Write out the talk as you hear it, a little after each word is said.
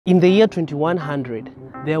In the year 2100,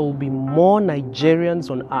 there will be more Nigerians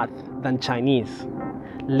on earth than Chinese.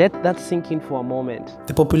 Let that sink in for a moment.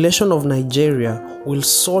 The population of Nigeria will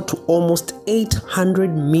soar to almost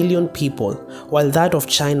 800 million people, while that of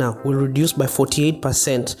China will reduce by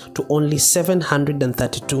 48% to only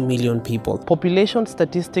 732 million people. Population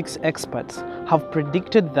statistics experts have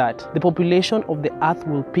predicted that the population of the earth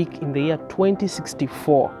will peak in the year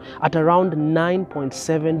 2064 at around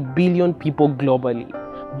 9.7 billion people globally.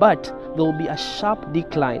 But there will be a sharp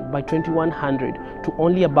decline by 2100 to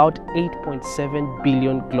only about 8.7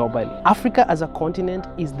 billion globally. Africa as a continent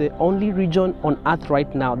is the only region on earth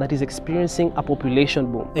right now that is experiencing a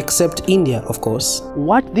population boom. Except India, of course.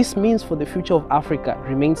 What this means for the future of Africa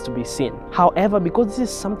remains to be seen. However, because this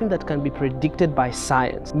is something that can be predicted by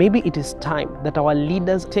science, maybe it is time that our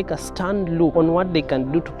leaders take a stern look on what they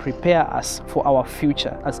can do to prepare us for our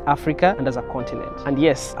future as Africa and as a continent. And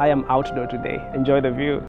yes, I am outdoor today. Enjoy the view.